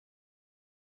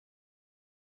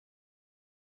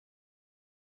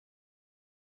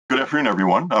afternoon,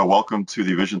 everyone. Welcome to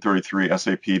the Vision 33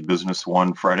 SAP Business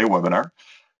One Friday webinar.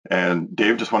 And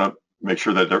Dave, just want to make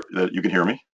sure that you can hear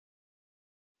me.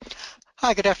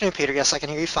 Hi, good afternoon, Peter. Yes, I can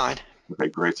hear you fine. Okay,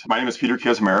 great. My name is Peter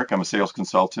Kaczmarek. I'm a sales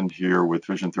consultant here with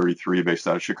Vision 33 based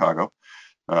out of Chicago.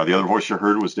 The other voice you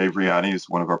heard was Dave Riani. He's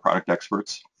one of our product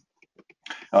experts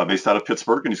based out of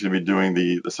Pittsburgh, and he's going to be doing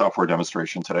the software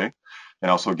demonstration today.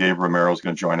 And also Gabe Romero is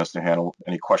going to join us to handle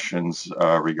any questions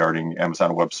regarding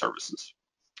Amazon Web Services.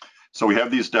 So we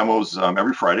have these demos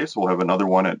every Friday, so we'll have another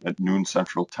one at noon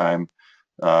Central Time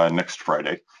next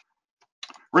Friday.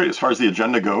 Right, as far as the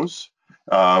agenda goes,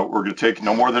 we're going to take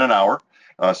no more than an hour,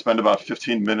 spend about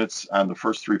 15 minutes on the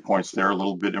first 3 points there, a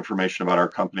little bit information about our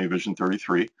company, Vision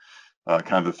 33,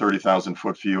 kind of the 30,000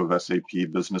 foot view of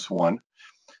SAP Business One,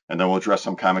 and then we'll address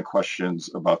some common questions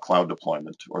about cloud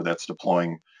deployment, or that's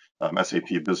deploying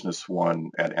SAP Business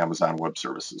One at Amazon Web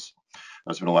Services.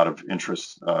 There's been a lot of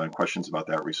interest and questions about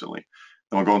that recently.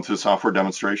 Then we'll go into the software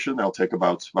demonstration. That'll take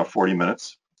about 40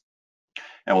 minutes.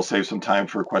 And we'll save some time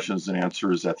for questions and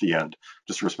answers at the end,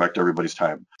 just to respect everybody's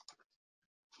time.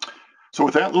 So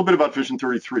with that, a little bit about Vision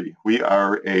 33. We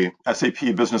are a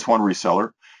SAP Business One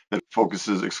reseller that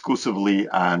focuses exclusively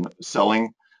on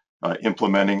selling,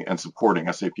 implementing, and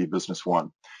supporting SAP Business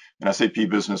One. And SAP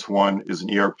Business One is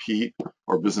an ERP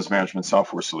or business management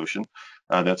software solution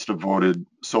that's devoted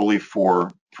solely for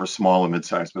small and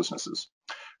mid-sized businesses.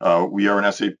 We are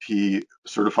an SAP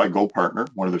certified gold partner,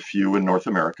 one of the few in North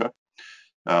America.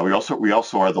 We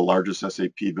also are the largest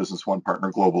SAP Business One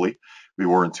partner globally. We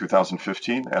were in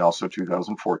 2015 and also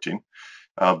 2014.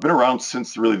 Been around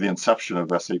since really the inception of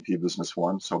SAP Business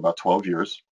One, so about 12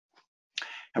 years.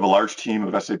 Have a large team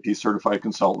of SAP certified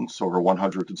consultants, over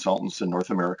 100 consultants in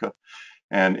North America.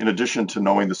 And in addition to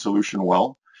knowing the solution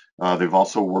well, they've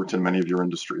also worked in many of your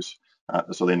industries.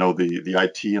 So they know the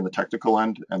IT and the technical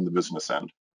end and the business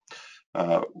end.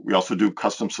 We also do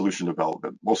custom solution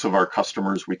development. Most of our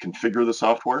customers we configure the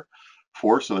software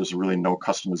for, so there's really no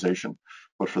customization.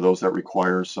 But for those that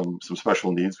require some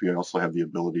special needs, we also have the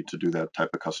ability to do that type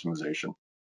of customization.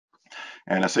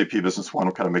 And SAP Business One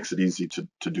kind of makes it easy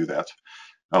to do that.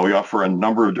 We offer a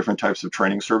number of different types of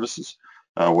training services,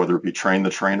 whether it be train the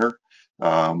trainer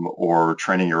or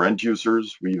training your end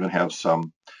users. We even have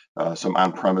some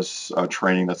on-premise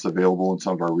training that's available in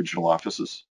some of our regional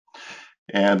offices.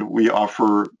 And we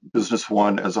offer Business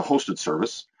One as a hosted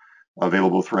service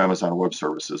available through Amazon Web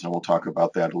Services. And we'll talk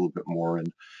about that a little bit more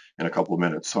in a couple of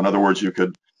minutes. So in other words, you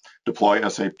could deploy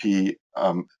SAP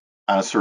on a